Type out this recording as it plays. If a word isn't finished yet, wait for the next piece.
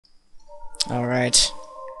Alright.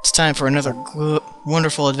 It's time for another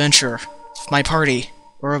wonderful adventure with my party,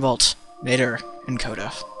 Urbolt, Vader, and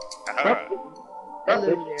Coda.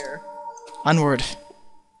 Hello there. Onward.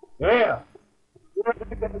 Yeah.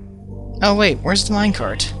 Oh wait, where's the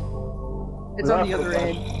minecart? It's on the other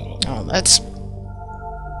end. Oh, that's...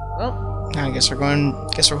 Well, I guess we're going...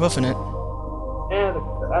 guess we're hoofing it. And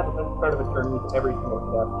at the start of a turn, with every single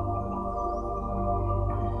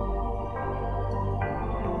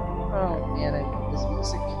oh man, I love this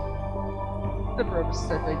music. The purpose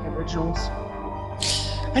that like originals.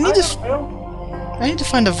 I need to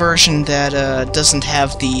find a version that doesn't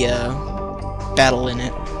have the battle in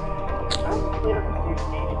it.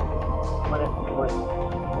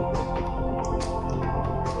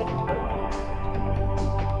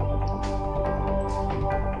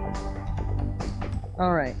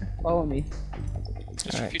 Alright, follow me.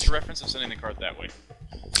 Just for future reference, I'm sending the card that way.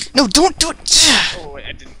 No, don't do it! Oh, wait,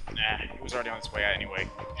 I didn't. Nah, it was already on its way out anyway.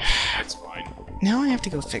 It's fine. Now I have to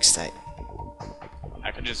go fix that.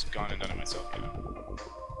 I could just gone and done it myself, you know.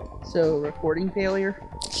 So, recording failure?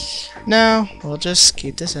 No, we'll just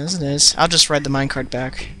keep this as it is. I'll just ride the minecart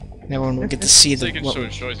back. And everyone will get to see So the... you can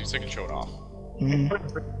show it, so you can show it off.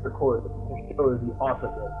 Record and show the opposite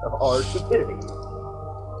of our stupidity.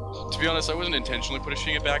 To be honest, I wasn't intentionally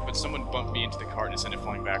pushing it back, but someone bumped me into the cart and sent it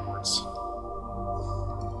flying backwards.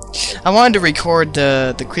 I wanted to record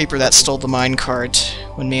the creeper that stole the minecart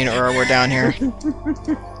when me and Ura were down here.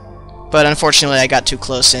 But unfortunately I got too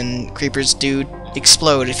close, and creepers do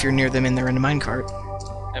explode if you're near them and they're in a minecart.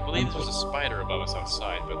 I believe there was a spider above us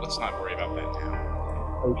outside, but let's not worry about that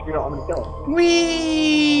now. Oh, you know, I'm gonna kill him.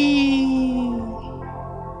 Whee!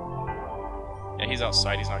 Yeah, he's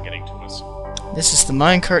outside, he's not getting to us. This is the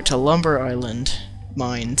minecart to Lumber Island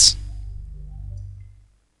Mines.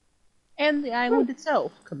 And the island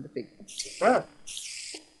itself, come to think. Yeah.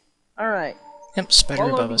 Alright. Yep, spider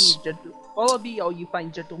Follow above me, us. follow me, all you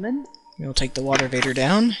fine gentlemen. We'll take the water vader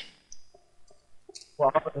down.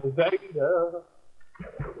 Well, Vader.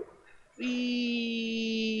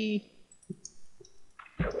 Whee!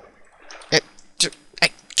 I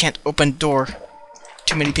can't open door.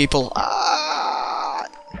 Too many people. Ah!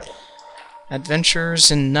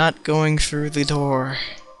 Adventures in not going through the door.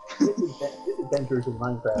 This is Adventures in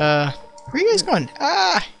Minecraft. Where are you guys going?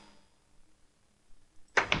 Ah!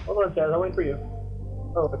 Hold on, Chaz, I'll wait for you.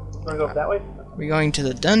 Oh, you wanna go that way? Are we going to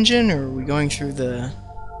the dungeon, or are we going through the...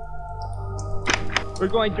 We're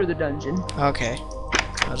going through the dungeon. Okay.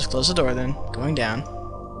 I'll just close the door then. Going down.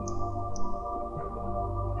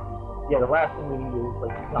 Yeah, the last thing we need is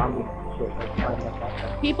like zombie shit. Like, climbing up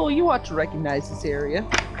that. People, you ought to recognize this area.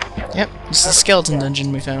 Yep, this is the skeleton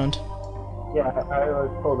dungeon we found. Yeah, I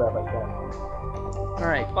was told that by Chaz.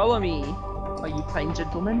 Alright, follow me, all you fine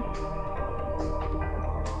gentlemen.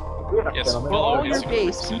 We're not Yes, gentlemen. well, All yes, your you can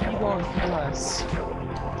base, you belong to us.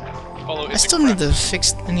 Follow I still need to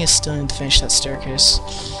fix... I still need to finish that staircase.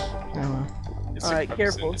 Oh well. Alright,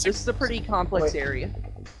 careful. This is a pretty complex area.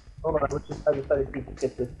 Hold on, I decided to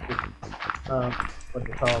get this, what's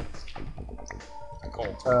it called?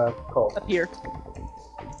 Coal. Up here.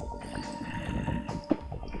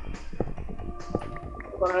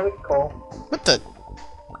 Hold on, I think coal. What the...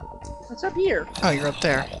 What's up here? Oh, you're up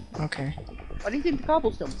there. Okay. Why do you think the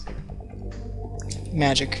cobblestone's there?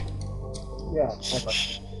 Magic. Yeah,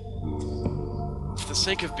 okay. For the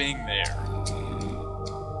sake of being there.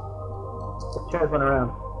 Chaz went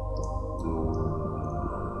around.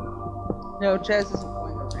 No, Chaz isn't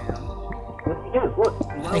going around. Yes, he is, look,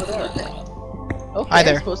 he's over there. Okay, Hi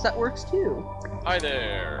there. I suppose that works too. Hi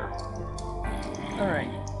there.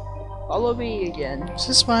 Alright. Follow me again. This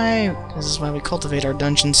is why we cultivate our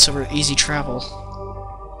dungeons so we're easy travel.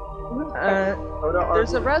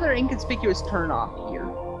 There's a rather inconspicuous turn-off here.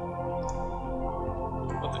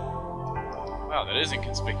 What the... Wow, that is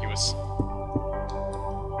inconspicuous.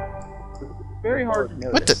 Very hard to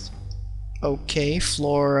notice. What the... Okay,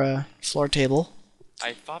 floor table.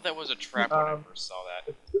 I thought that was a trap when I first saw that.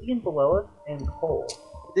 It's digging below us and coal.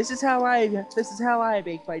 This is how I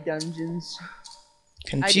make my dungeons.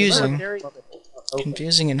 Confusing. Very... Okay.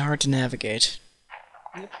 Confusing and hard to navigate.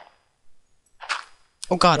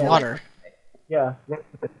 Oh god, Yeah. water. Yeah,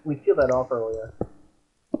 we sealed that off earlier.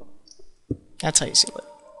 That's how you seal it.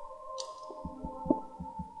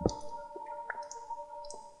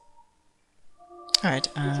 Alright,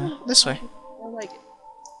 this way. I like it.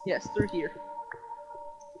 Yes, through here.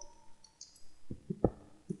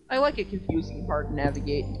 I like it confusing and hard to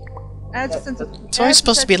navigate. Adds a sense of... It's always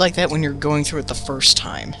supposed to be like that when you're going through it the first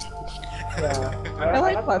time. Yeah. I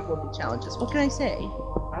like platforming challenges, what can I say?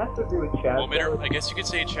 I have to agree with Chaz. Well, Mitter, I guess you could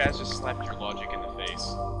say Chaz just slapped your logic in the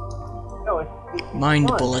face. No, it's Mind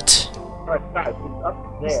fun. bullet. Alright, guys, it's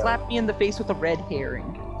up He there. slapped me in the face with a red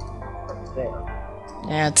herring. Up there.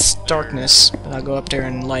 Yeah, it's darkness, but I'll go up there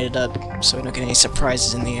and light it up so we don't get any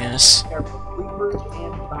surprises in the ass. Careful, creepers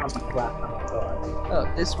and zombies last time I saw it.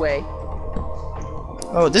 Oh, this way.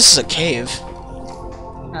 Oh, this is a cave.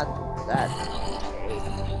 Not that.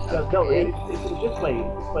 No, it's this way,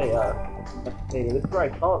 Vader. This is where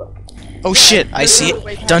I saw them. Oh shit, I see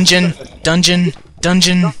it. Dungeon, dungeon,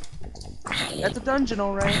 dungeon. That's a dungeon,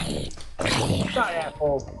 alright. Shot,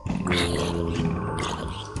 asshole.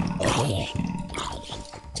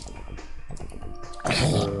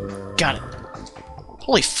 Got it.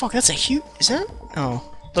 Holy fuck, that's a huge... Is that? Oh,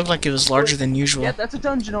 looked like it was larger than usual. Yeah, that's a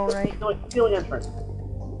dungeon, alright. No, it's stealing entrance.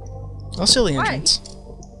 I'll steal the Why? entrance.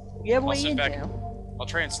 We have a I'll way sit in back. now. I'll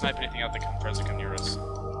try and snipe anything out that tries to come near us.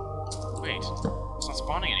 Wait, it's not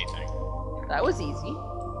spawning anything. That was easy.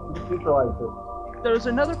 Neutralize it. There's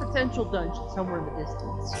another potential dungeon somewhere in the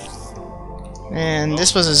distance. And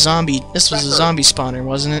this was a zombie. This was a zombie spawner,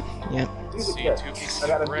 wasn't it? Yep. Music See, kit. 2 pieces I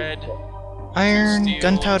got of a bread, music kit. Iron, steel,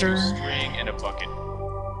 gunpowder. 2 string, and a bucket.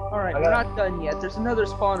 Alright, I we're got- not done yet. There's another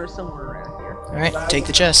spawner somewhere around here. Alright, take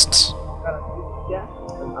the chests. I got a music kit,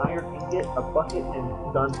 an iron ingot, a bucket,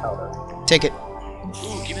 and gunpowder. Take it.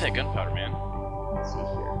 Ooh, give me that gunpowder, man. Let's see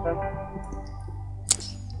here.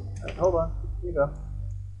 Okay. Hold on. Here you go.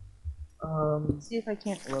 Let's see if I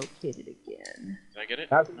can't locate it again. Did I get it?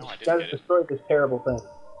 Guys, No, I didn't guys get it. destroyed this terrible thing.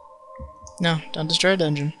 No, don't destroy a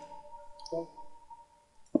dungeon.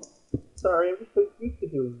 Sorry, I'm just so used to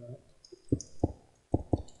doing that.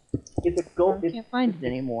 It's a I gold. It's can't find it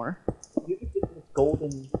anymore. music kit with a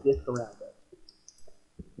golden disc around it.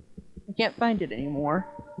 I can't find it anymore.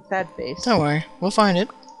 Sad face. Don't worry, we'll find it.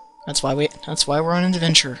 That's why we're on an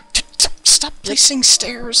adventure. Stop placing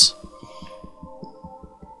stairs.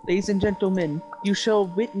 Ladies and gentlemen, you shall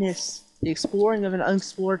witness the exploring of an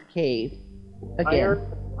unexplored cave. Again.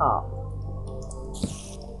 Iron top.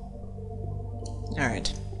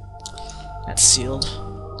 Alright. That's sealed.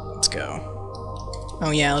 Let's go.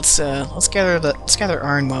 Oh yeah, let's gather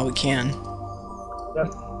iron while we can. Yep.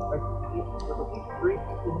 With these 3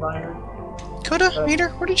 pieces of iron. Coda, Meter,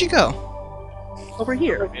 where did you go? Over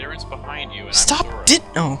here. Mater's behind you, and I'm Stop! Dora.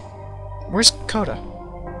 Oh, where's Coda?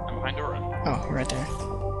 I'm behind Dora. Oh, you're right there.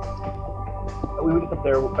 We would get up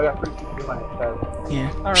there. I got 3 pieces of iron. Chaz.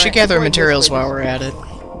 Yeah. We Alright, should gather going this materials way, while this we're at it.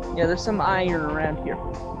 Yeah, there's some iron around here.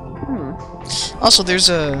 Also, there's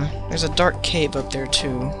a dark cave up there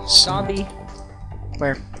too. So, Zombie.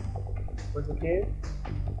 where? Where's the cave?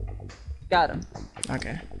 Got him.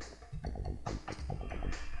 Okay.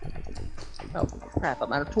 Oh, crap,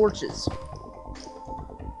 I'm out of torches.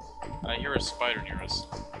 I hear a spider near us.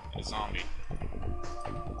 A zombie.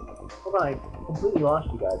 Hold on, I completely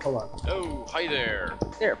lost you guys. Hold on. Oh, hi there.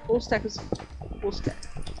 There, full stack is full stack.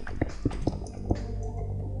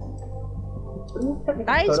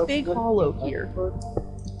 Nice big hollow here. Oh,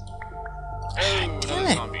 another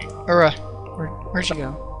Hey. zombie. Ura, where'd you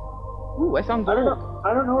go? Ooh, I found I don't gold. know.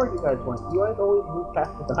 I don't know where you guys went. You guys always move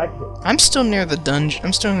faster than I do. I'm still near the dungeon.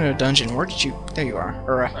 I'm still near the dungeon. Where did you? There you are.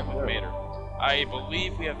 Ura. Right with Mater. I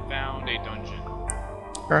believe we have found a dungeon.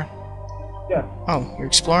 Ura. Yeah. Oh, you're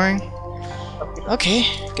exploring? Okay.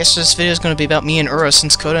 Guess this video is going to be about me and Ura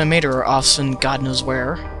since Coda and Mater are off and God knows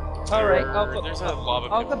where. Alright, There's a lava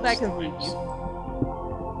I'll pit come with back and lead slimes. you.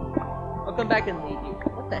 I'll come back and lead you.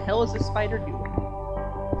 What the hell is this spider doing?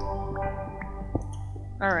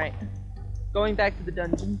 Alright. Going back to the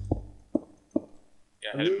dungeon.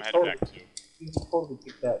 Yeah, headed back too. You can totally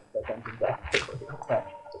kick that dungeon back. Okay.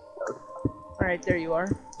 Alright, there you are.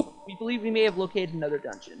 We believe we may have located another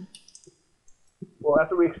dungeon. Well,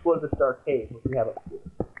 after we explore this dark cave, what do we have up here?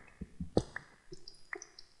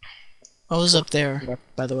 What was up there,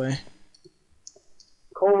 by the way?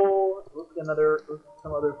 Coal. Looks like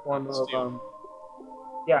some other form of Steel.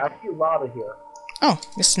 Yeah, I see lava here. Oh,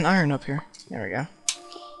 it's an iron up here. There we go.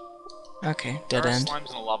 Okay, dead There are end. slimes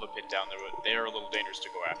in the lava pit down there, but they are a little dangerous to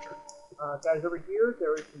go after. Guys, over here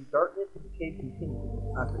there is some darkness and the cave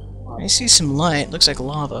continues after some lava. I see some light. Looks like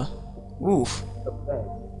lava. Oof. Okay.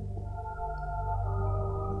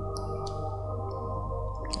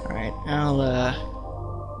 Alright,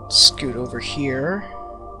 I'll scoot over here.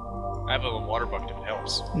 I have a water bucket if it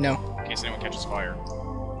helps, No, in case anyone catches fire.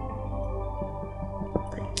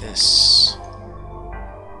 like this.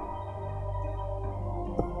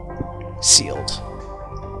 Sealed.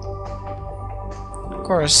 Of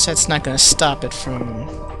course, that's not gonna stop it from...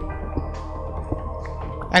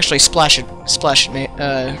 Actually, splash it. Splash it, mate.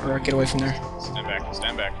 Or get away from there. Stand back,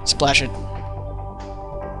 stand back. Splash it.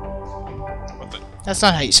 What the? That's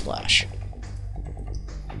not how you splash.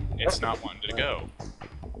 it's not wanting to go.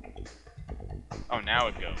 Oh, now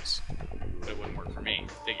it goes. But it wouldn't work for me.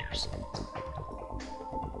 Figures.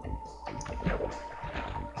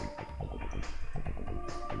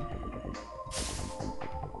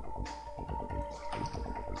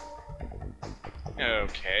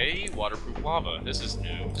 Okay, waterproof lava. This is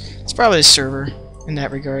new. It's probably a server in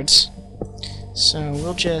that regards. So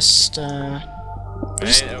we'll just Or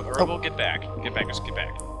we'll get back. Just get back.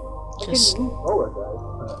 just Move forward,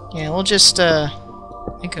 guys. yeah, we'll just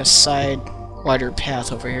make a side wider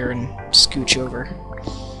path over here and scooch over.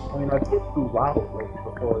 I mean, I've hit through lava lakes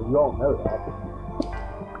before. You all know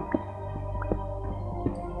that.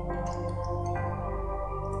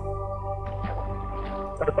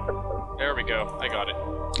 There we go. I got it.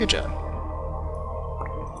 Good job.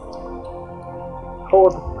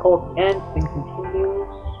 Cold end and continues.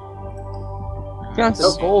 Found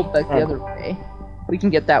some Okay. gold back the other way. We can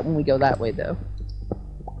get that when we go that way, though.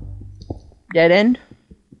 Dead end?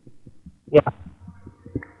 Yeah.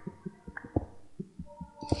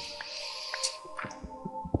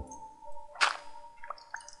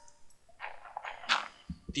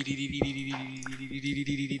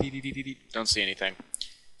 Don't see anything.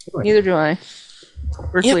 Neither do I.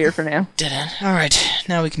 We're Yep. clear for now. Dead end. Alright,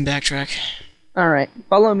 now we can backtrack. Alright,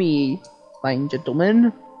 follow me, fine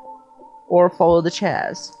gentlemen. Or follow the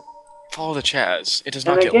Chaz. Follow the Chaz. It does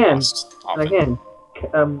And not get again, lost And often.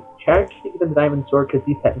 again, Chad should get the diamond sword because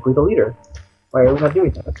he's technically the leader. Why are we not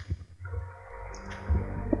doing that?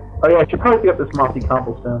 Oh yeah, I should probably pick up this mossy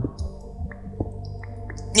cobblestone.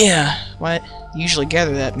 Yeah, what? You usually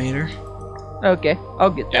gather that, Mater. Okay,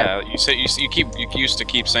 I'll get that. Yeah, you said you used to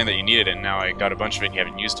keep saying that you needed it, and now I got a bunch of it and you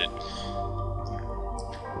haven't used it.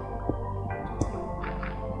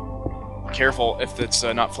 Careful, if it's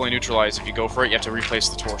not fully neutralized, if you go for it, you have to replace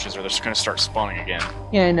the torches or they're just going to start spawning again.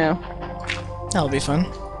 Yeah, I know. That'll be fun.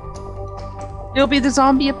 It'll be the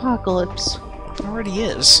zombie apocalypse. It already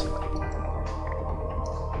is.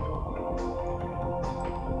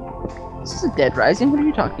 This is a Dead Rising? What are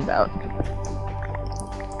you talking about?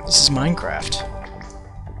 This is Minecraft.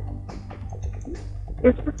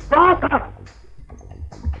 It's lava!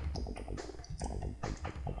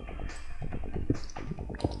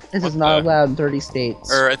 This What is not the- allowed in 30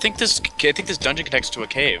 states. Or I think this dungeon connects to a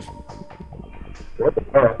cave, What the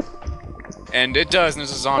heck? and it does. And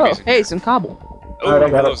there's a Oh, zombies. in hey, here. some cobble. Oh, Alright, I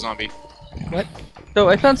got hello, it. zombie. So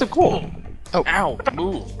I found some coal. Ow!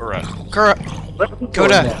 Move, or Kura, Let's keep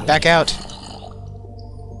Coda, going now. back out.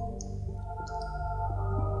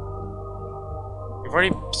 we've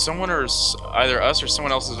already either us or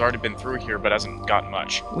someone else has already been through here, but hasn't gotten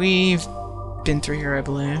much. We've been through here, I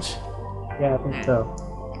believe. Yeah, I think so.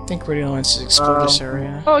 I think we're the only ones to explore this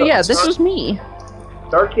area. Oh yeah, this was me.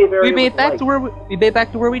 Dark cave area. We made with back light. to where we made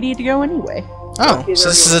back to where we need to go anyway. Oh, so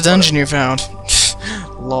this is a dungeon you found.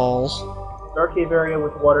 Lol. Dark cave area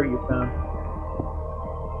with water you found.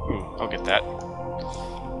 Ooh, I'll get that.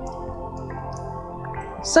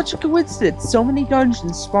 Such a coincidence. So many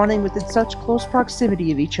dungeons spawning within such close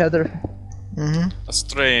proximity of each other. Mm-hmm. A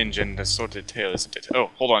strange and assorted tale, isn't it?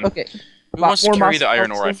 Oh, hold on. Okay. Who wants to More carry mossy the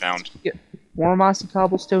iron ore I cobblestone found? needs to go- More mossy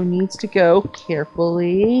cobblestone needs to go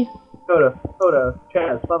carefully. Coda,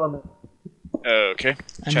 Chaz, follow me. Okay.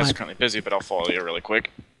 I Chaz is might- currently busy, but I'll follow you really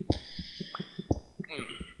quick.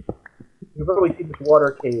 You've probably seen this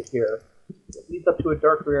water cave here. It leads up to a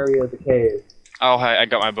darker area of the cave. Oh, hi, I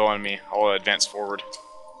got my bow on me. I'll advance forward.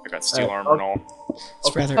 I got steel Alright, armor and all.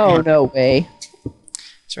 It's rather Oh no way.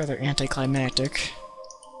 it's rather anticlimactic.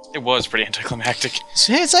 It was pretty anticlimactic.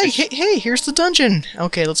 So, hey, it's like, hey, here's the dungeon.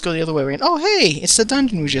 Okay, let's go the other way. Oh, hey, it's the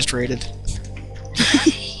dungeon we just raided.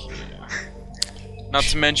 Not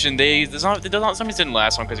to mention, zombies didn't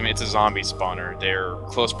last long because I mean it's a zombie spawner. They're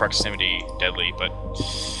close proximity deadly, but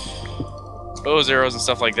bows, arrows, and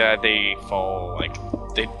stuff like that, they fall like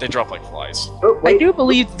they drop like flies. Oh, I wait. do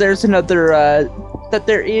believe there's another that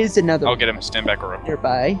there is another I'll get him. Stand back or up.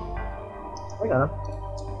 nearby. Hang on.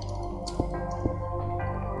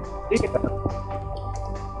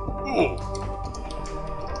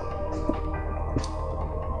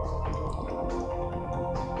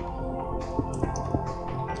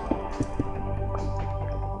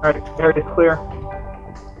 Alright, area clear.